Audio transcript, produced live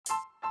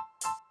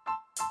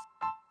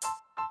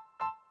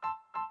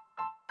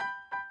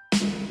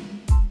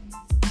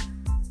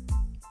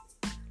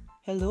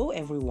Hello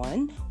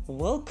everyone,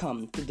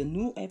 welcome to the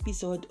new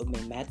episode of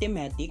my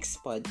mathematics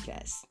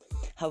podcast.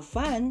 Have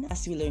fun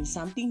as we learn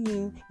something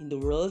new in the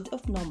world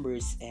of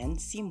numbers and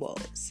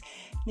symbols.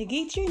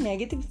 Negate your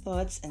negative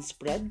thoughts and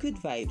spread good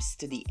vibes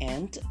to the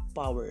nth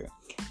power.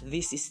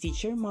 This is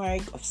Teacher Mark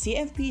of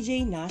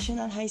CFPJ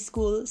National High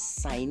School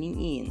signing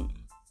in.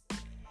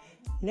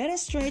 Let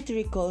us try to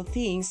recall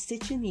things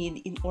that you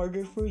need in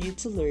order for you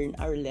to learn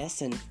our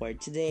lesson for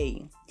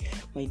today.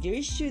 My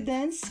dear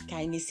students,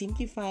 kindly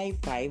simplify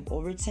 5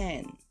 over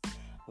 10.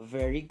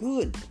 Very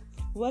good.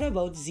 What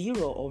about 0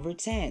 over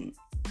 10?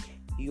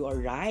 You are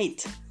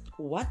right.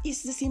 What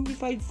is the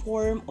simplified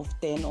form of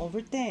 10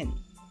 over 10?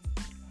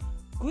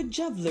 Good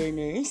job,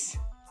 learners.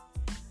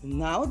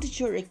 Now that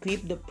you're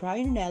equipped with the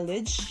prior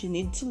knowledge you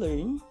need to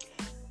learn,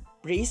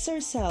 brace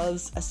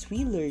ourselves as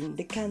we learn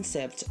the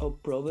concept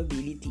of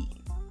probability.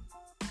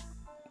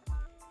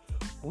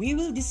 We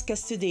will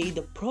discuss today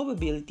the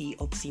probability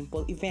of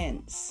simple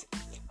events.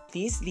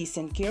 Please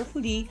listen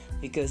carefully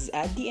because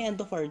at the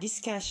end of our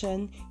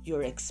discussion,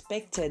 you're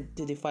expected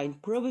to define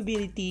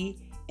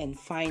probability and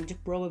find the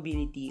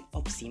probability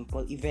of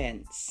simple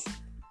events.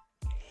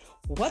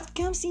 What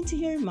comes into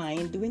your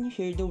mind when you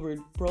hear the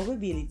word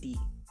probability?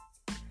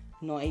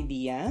 No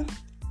idea?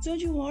 Don't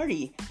you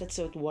worry, that's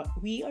what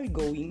we are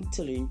going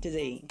to learn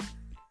today.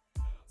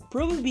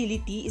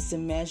 Probability is a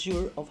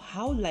measure of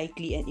how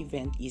likely an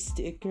event is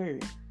to occur.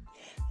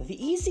 The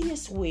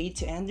easiest way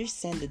to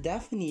understand the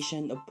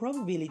definition of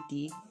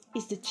probability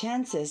is the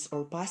chances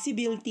or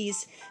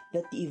possibilities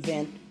that the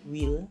event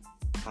will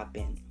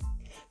happen.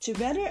 To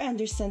better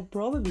understand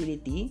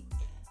probability,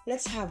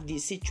 let's have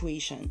these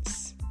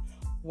situations.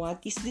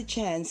 What is the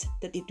chance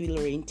that it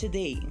will rain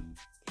today?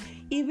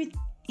 If it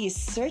is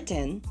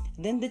certain,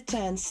 then the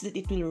chance that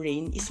it will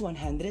rain is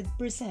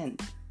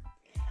 100%.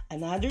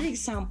 Another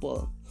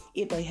example,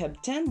 if I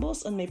have 10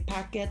 balls on my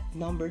packet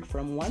numbered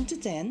from 1 to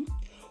 10,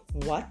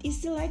 what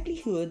is the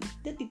likelihood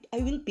that I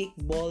will pick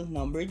ball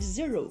numbered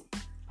 0?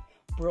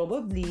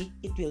 Probably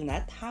it will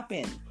not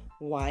happen.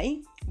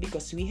 Why?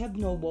 Because we have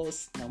no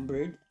balls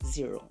numbered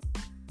 0.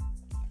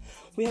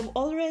 We have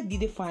already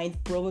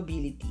defined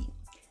probability.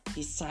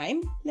 This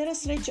time, let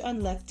us try to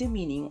unlock the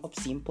meaning of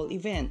simple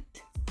event.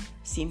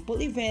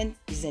 Simple event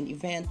is an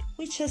event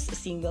which has a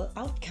single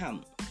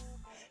outcome.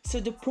 So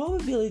the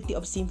probability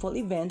of simple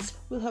events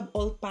will have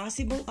all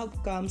possible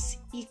outcomes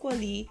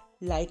equally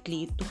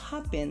likely to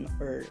happen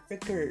or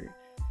occur.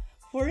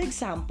 For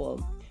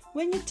example,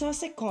 when you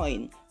toss a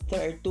coin,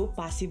 there are two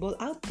possible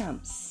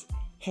outcomes,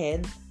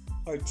 head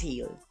or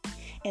tail.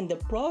 And the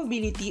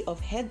probability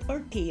of head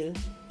or tail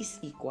is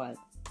equal.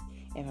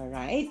 Am I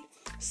right?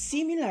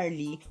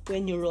 Similarly,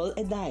 when you roll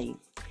a die,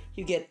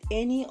 you get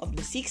any of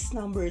the 6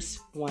 numbers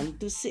 1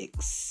 to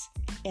 6.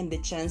 And the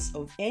chance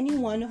of any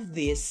one of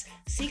these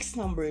 6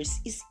 numbers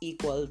is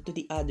equal to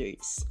the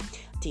others.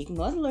 Take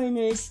note,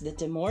 learners, that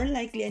the more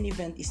likely an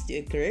event is to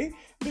occur,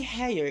 the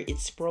higher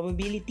its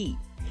probability.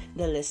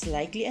 The less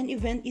likely an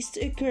event is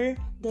to occur,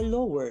 the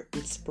lower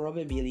its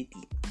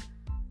probability.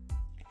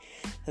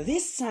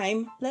 This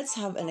time, let's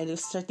have an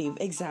illustrative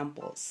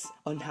examples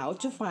on how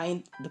to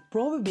find the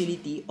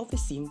probability of a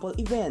simple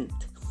event.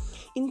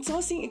 In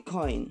tossing a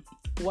coin,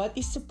 what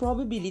is the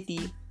probability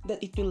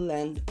that it will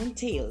land on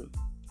tail?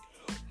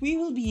 We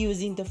will be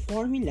using the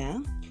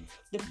formula.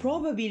 The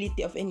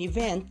probability of an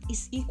event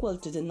is equal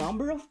to the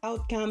number of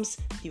outcomes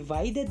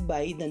divided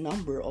by the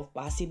number of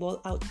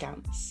possible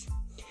outcomes.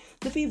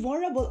 The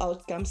favorable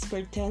outcomes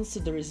pertains to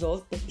the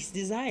result that is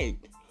desired.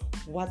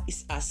 What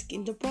is asked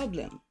in the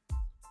problem?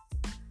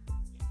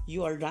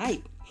 You are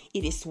right.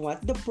 It is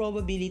what the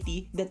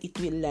probability that it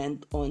will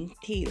land on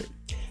tail.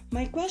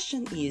 My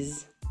question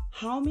is,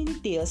 how many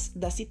tails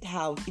does it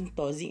have in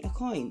tossing a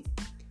coin?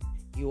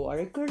 You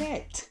are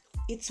correct.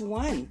 It's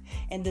 1,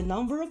 and the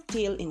number of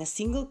tails in a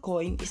single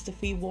coin is the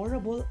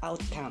favorable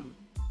outcome.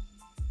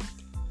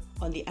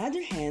 On the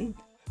other hand,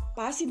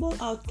 possible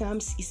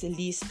outcomes is a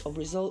list of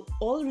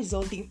all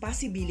resulting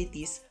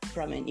possibilities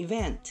from an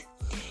event.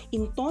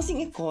 In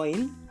tossing a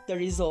coin, the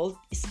result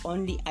is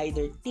only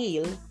either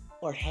tail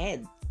or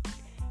head.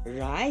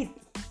 Right,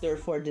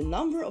 therefore the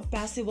number of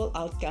possible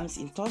outcomes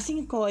in tossing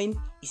a coin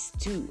is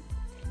 2,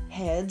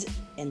 head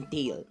and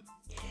tail.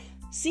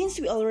 Since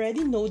we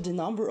already know the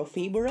number of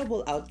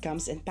favorable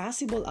outcomes and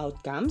possible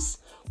outcomes,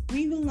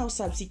 we will now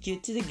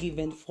substitute to the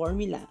given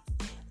formula.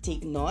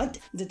 Take note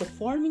that the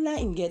formula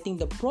in getting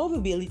the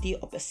probability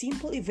of a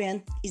simple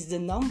event is the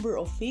number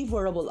of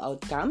favorable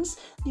outcomes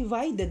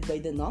divided by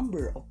the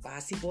number of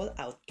possible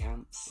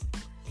outcomes.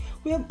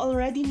 We have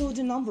already know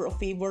the number of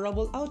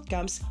favorable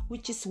outcomes,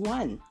 which is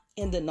 1,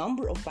 and the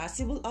number of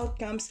possible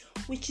outcomes,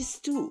 which is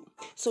 2.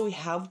 So we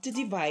have to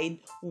divide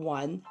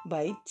 1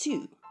 by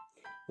 2.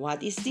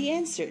 What is the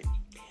answer?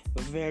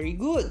 Very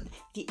good.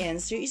 The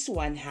answer is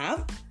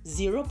 1/2,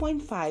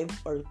 0.5,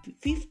 or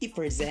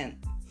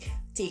 50%.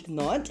 Take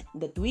note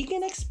that we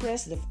can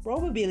express the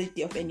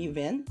probability of an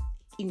event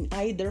in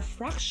either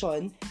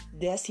fraction,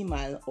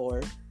 decimal,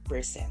 or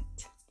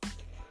percent.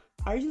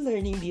 Are you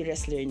learning,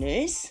 dearest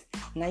learners?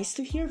 Nice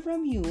to hear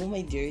from you,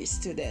 my dear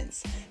students.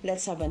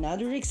 Let's have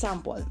another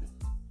example.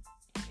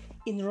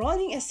 In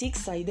rolling a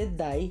six-sided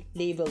die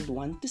labeled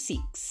 1 to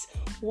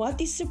 6,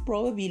 what is the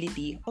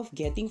probability of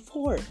getting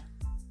 4?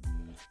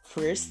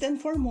 First and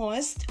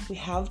foremost, we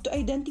have to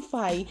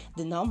identify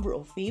the number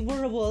of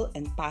favorable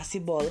and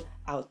possible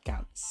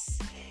outcomes.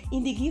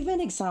 In the given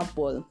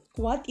example,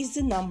 what is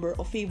the number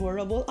of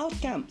favorable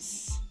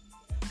outcomes?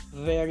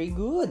 Very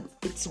good,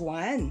 it's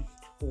 1.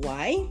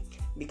 Why?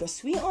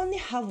 Because we only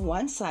have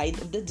one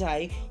side of the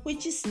die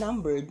which is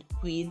numbered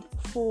with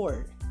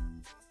 4.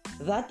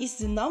 That is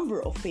the number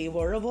of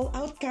favorable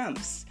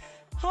outcomes.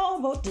 How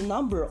about the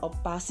number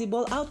of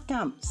possible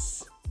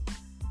outcomes?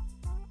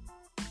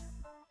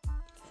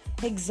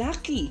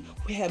 Exactly,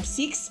 we have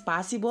 6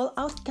 possible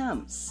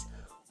outcomes.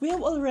 We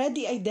have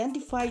already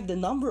identified the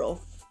number of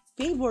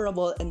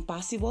favorable and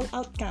possible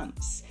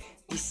outcomes.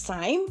 This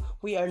time,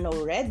 we are now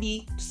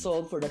ready to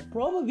solve for the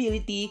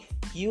probability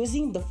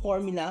using the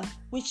formula,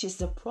 which is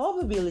the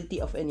probability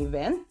of an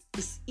event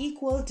is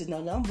equal to the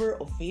number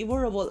of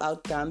favorable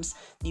outcomes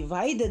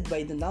divided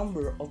by the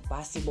number of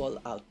possible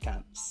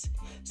outcomes.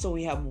 So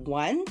we have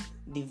 1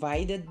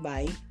 divided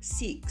by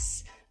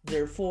 6.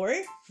 Therefore,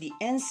 the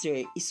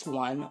answer is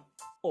 1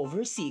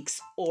 over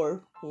 6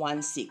 or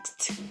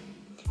 1/6.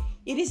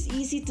 It is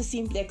easy to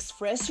simply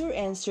express your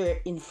answer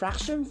in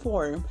fraction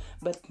form,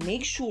 but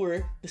make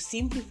sure to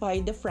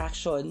simplify the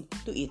fraction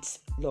to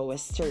its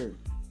lowest term.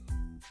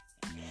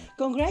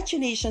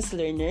 Congratulations,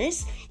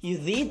 learners!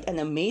 You did an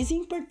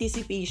amazing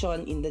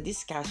participation in the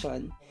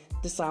discussion.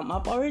 To sum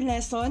up our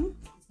lesson,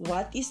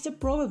 what is the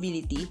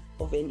probability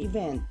of an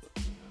event?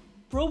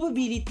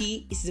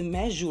 Probability is the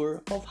measure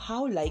of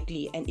how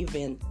likely an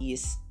event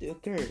is to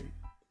occur.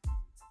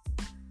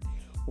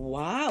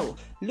 Wow!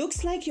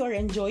 Looks like you're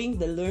enjoying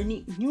the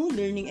new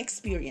learning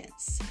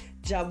experience.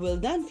 Job well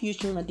done,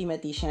 future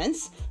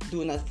mathematicians.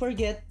 Do not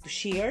forget to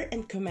share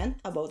and comment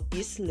about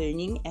this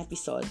learning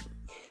episode.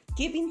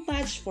 Keep in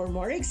touch for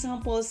more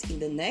examples in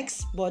the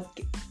next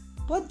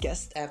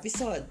podcast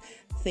episode.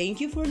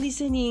 Thank you for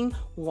listening.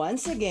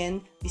 Once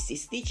again, this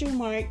is Teacher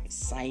Mark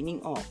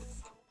signing off.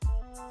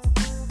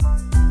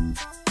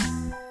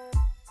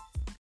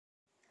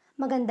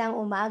 Magandang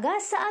umaga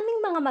sa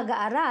aming mga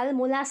mag-aaral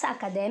mula sa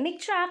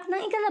academic track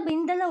ng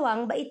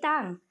ika-12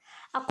 baitang.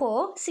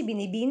 Ako, si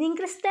Binibining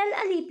Cristel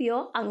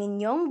Alipio, ang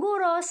inyong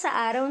guro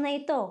sa araw na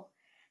ito.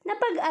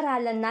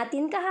 Napag-aralan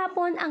natin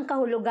kahapon ang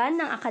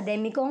kahulugan ng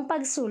akademikong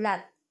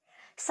pagsulat.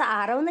 Sa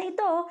araw na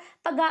ito,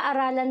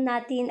 pag-aaralan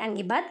natin ang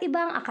iba't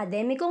ibang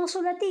akademikong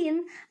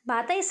sulatin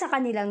batay sa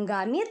kanilang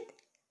gamit,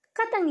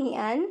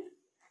 katangian,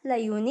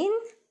 layunin,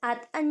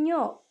 at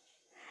anyo.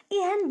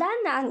 Ihanda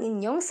na ang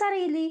inyong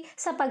sarili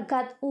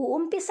sapagkat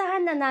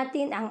uumpisahan na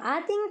natin ang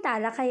ating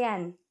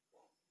talakayan.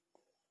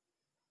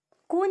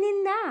 Kunin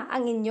na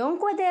ang inyong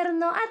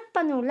kwaderno at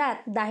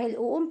panulat dahil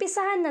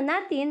uumpisahan na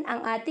natin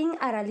ang ating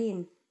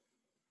aralin.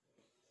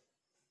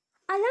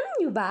 Alam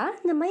niyo ba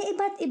na may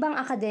iba't ibang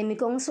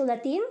akademikong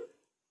sulatin?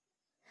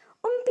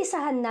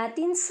 Umpisahan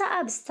natin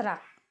sa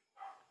abstract.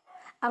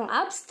 Ang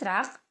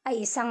abstract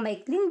ay isang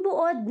maikling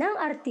buod ng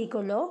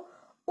artikulo,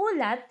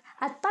 ulat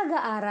at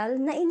pag-aaral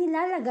na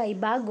inilalagay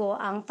bago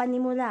ang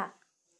panimula.